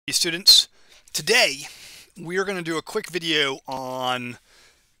Students, today we are going to do a quick video on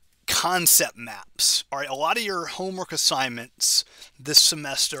concept maps. All right, a lot of your homework assignments this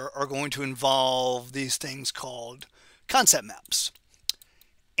semester are going to involve these things called concept maps.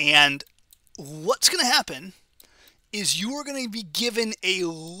 And what's going to happen is you are going to be given a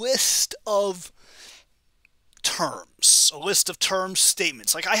list of terms,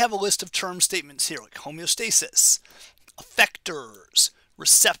 statements. Like I have a list of term statements here, like homeostasis, effectors,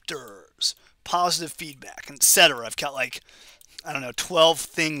 receptors, positive feedback, etc. I've got like, 12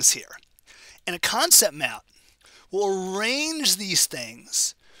 things here. And a concept map will arrange these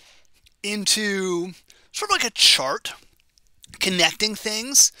things into sort of like a chart, connecting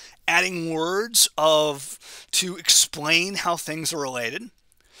things, adding words to explain how things are related.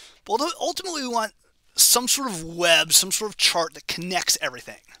 But ultimately we want some sort of web, some sort of chart that connects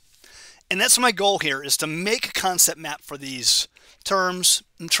everything. And that's my goal here, is to make a concept map for these terms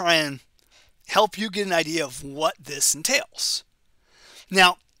and try and help you get an idea of what this entails.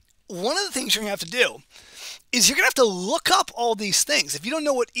 Now, one of the things you're going to have to do is you're going to have to look up all these things. If you don't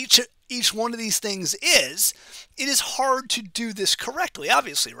know what each one of these things is, it is hard to do this correctly,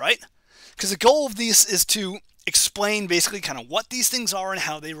 obviously, right? Because the goal of these is to explain basically kind of what these things are and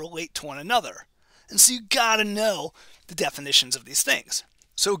how they relate to one another. And so you got to know the definitions of these things.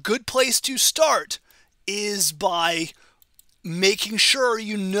 So a good place to start is by making sure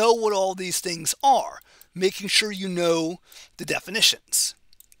you know what all these things are, making sure you know the definitions.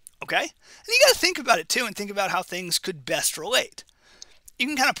 Okay? And you got to think about it too, and think about how things could best relate. You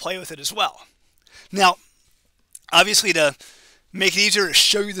can kind of play with it as well. Now, obviously, to make it easier to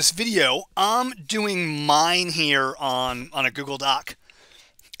show you this video, I'm doing mine here on a Google Doc.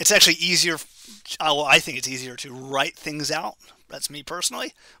 It's actually easier, well, I think it's easier to write things out. That's me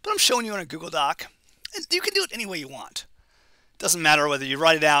personally. But I'm showing you on a Google Doc. And you can do it any way you want. Doesn't matter whether you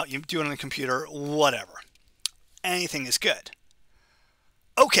write it out, you do it on the computer, whatever. Anything is good.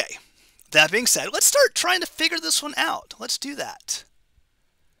 Okay, that being said, let's start trying to figure this one out. Let's do that.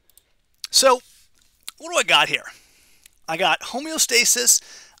 So, what do I got here? I got homeostasis,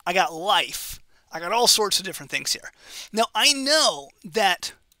 I got life, I got all sorts of different things here. Now, I know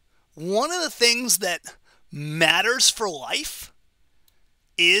that one of the things that matters for life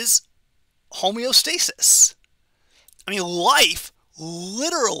is homeostasis. I mean, life,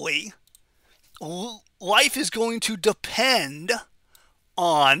 literally, life is going to depend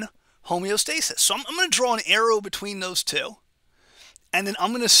on homeostasis. So I'm going to draw an arrow between those two, and then I'm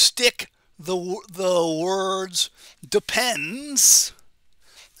going to stick the words depends.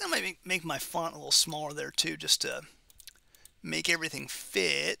 I might make my font a little smaller there too, just to make everything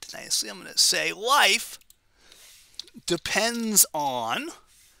fit nicely. I'm going to say life depends on,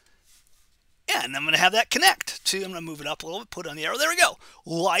 yeah, and I'm going to have that connect to, I'm going to move it up a little bit, put it on the arrow. There we go.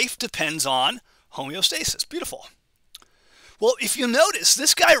 Life depends on homeostasis. Beautiful. Well, if you notice,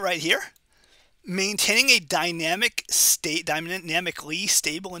 this guy right here, maintaining a dynamically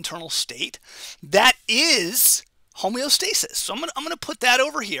stable internal state, that is homeostasis. So I'm going to put that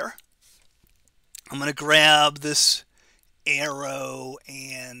over here. I'm going to grab this arrow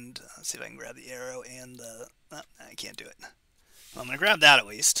and, let's see if I can grab the arrow and the, I can't do it. Well, I'm going to grab that at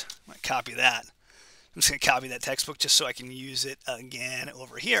least. I'm going to copy that. I'm just going to copy that textbook just so I can use it again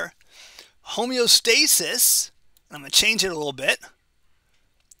over here. Homeostasis, and I'm going to change it a little bit.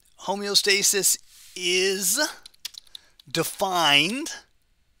 Homeostasis is defined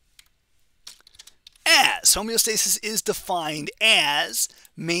as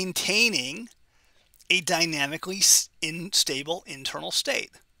maintaining a dynamically stable internal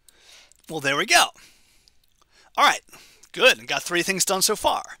state. Well, there we go. All right, good. I got 3 things done so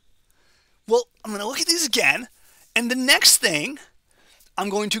far. Well, I'm going to look at these again, and the next thing I'm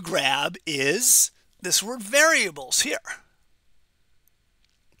going to grab is this word variables here.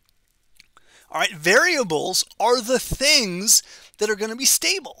 All right, variables are the things that are going to be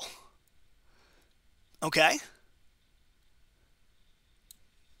stable. Okay?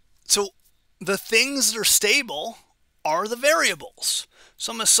 So the things that are stable are the variables.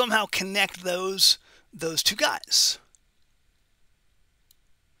 So I'm going to somehow connect those two guys.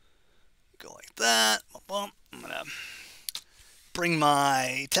 Go like that. I'm going to bring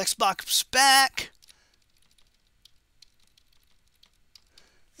my text box back.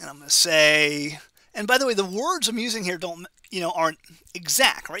 And I'm going to say, and by the way, the words I'm using here aren't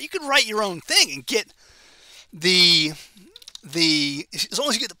exact, right? You could write your own thing and get as long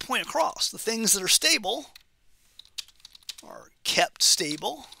as you get the point across. The things that are stable are kept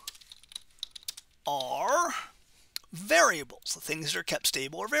stable are variables. The things that are kept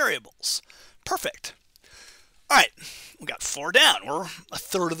stable are variables. Perfect. All right, we got 4 down. We're a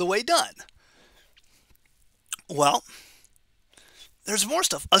third of the way done. Well, there's more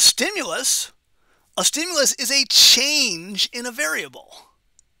stuff. A stimulus is a change in a variable.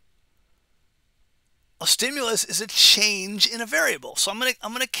 A stimulus is a change in a variable. So I'm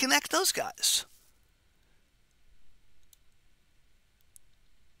gonna connect those guys.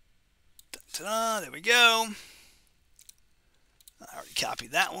 Ta-da, there we go. I already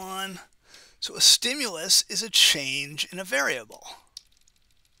copied that one. So a stimulus is a change in a variable.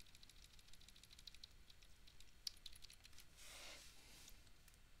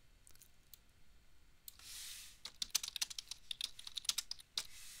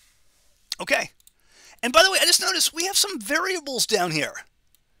 Okay. And by the way, I just noticed we have some variables down here.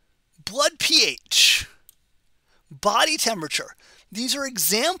 Blood pH, body temperature. These are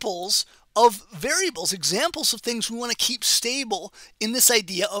examples of variables, examples of things we want to keep stable in this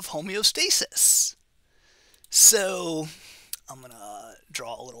idea of homeostasis. So I'm going to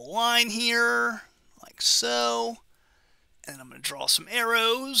draw a little line here, like so. And I'm going to draw some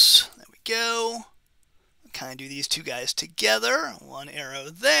arrows. There we go. Kind of do these two guys together. One arrow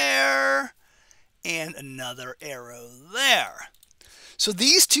there and another arrow there. So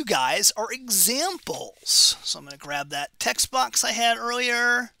these two guys are examples. So I'm going to grab that text box I had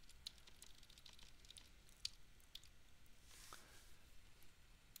earlier.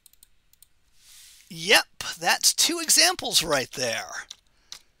 Yep, that's 2 examples right there.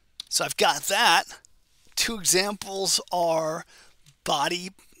 So I've got that. 2 examples are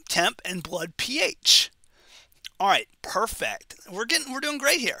body temp and blood pH. All right, perfect. We're doing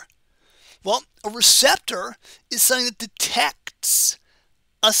great here. Well, a receptor is something that detects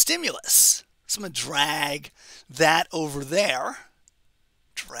a stimulus. So I'm going to drag that over there.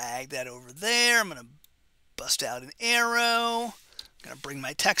 Drag that over there. I'm going to bust out an arrow. I'm going to bring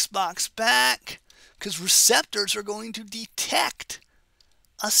my text box back because receptors are going to detect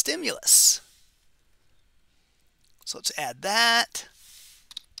a stimulus. So let's add that.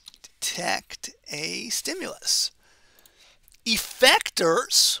 Detect a stimulus.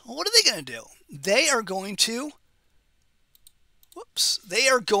 Effectors, what are they going to do? They are going to,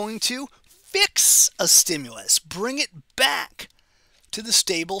 fix a stimulus, bring it back to the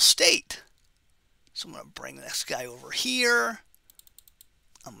stable state. So I'm going to bring this guy over here.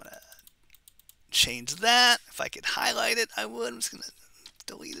 I'm going to change that. If I could highlight it, I would. I'm just going to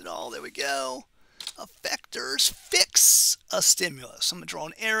delete it all. There we go. Effectors fix a stimulus. I'm going to draw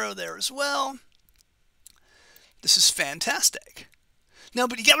an arrow there as well. This is fantastic. Now,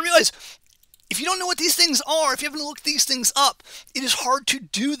 but you got to realize, if you don't know what these things are, if you haven't looked these things up, it is hard to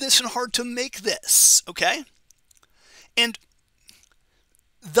do this and hard to make this, okay? And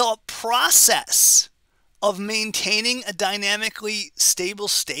the process of maintaining a dynamically stable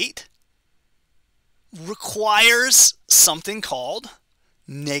state requires something called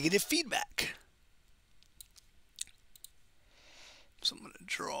negative feedback. So I'm going to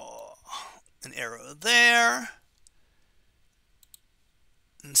draw an arrow there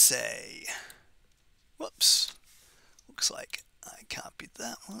and say, whoops, looks like I copied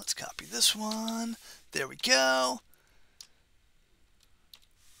that one. Let's copy this one. There we go.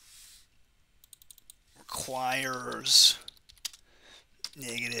 Requires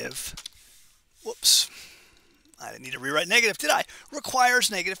negative, whoops, I didn't need to rewrite negative, did I?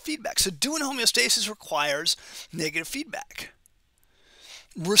 Requires negative feedback. So doing homeostasis requires negative feedback.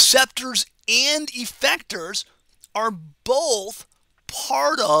 Receptors and effectors are both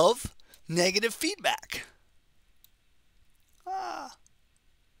part of negative feedback.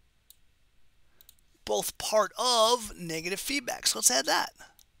 Both part of negative feedback. So let's add that.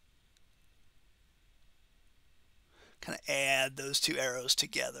 Kind of add those 2 arrows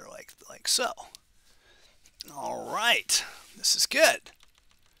together like so. All right, this is good.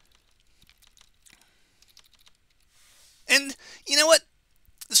 And you know what?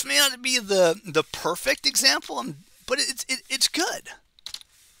 This may not be the perfect example, but it's good.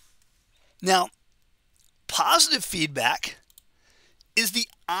 Now, positive feedback is the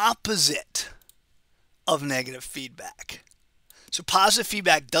opposite of negative feedback. So positive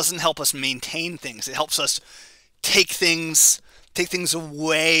feedback doesn't help us maintain things. It helps us take things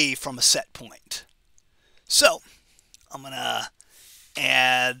away from a set point. So I'm going to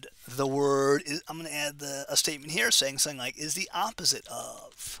add the word, I'm going to add a statement here saying something like is the opposite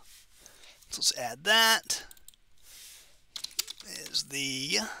of. So let's add that. Is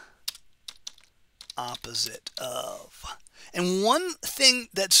the opposite of. And one thing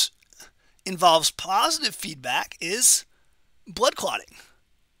that involves positive feedback is blood clotting.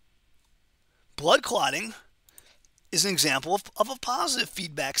 Blood clotting is an example of a positive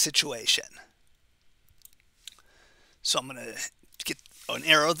feedback situation. So I'm going to get an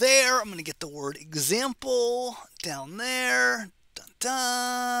arrow there. I'm going to get the word example down there. Dun,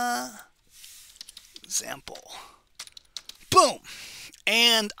 dun. Example. Boom.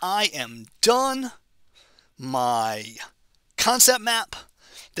 And I am done. My concept map.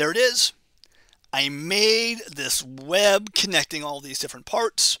 There it is. I made this web connecting all these different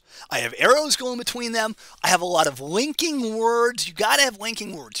parts. I have arrows going between them. I have a lot of linking words. You got to have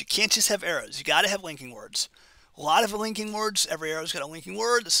linking words. You can't just have arrows. You got to have linking words. A lot of linking words. Every arrow's got a linking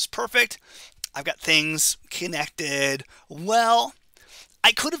word. This is perfect. I've got things connected well.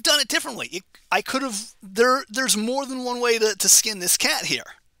 I could have done it differently. I could have, there's more than one way to skin this cat here.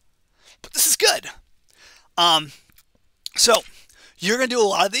 But this is good. So you're going to do a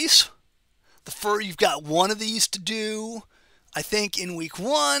lot of these. You've got one of these to do, I think, in week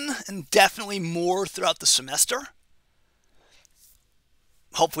 1, and definitely more throughout the semester.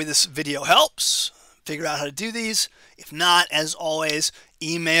 Hopefully this video helps figure out how to do these. If not, as always,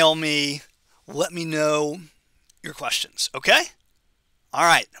 email me. Let me know your questions, okay? All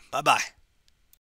right, bye-bye.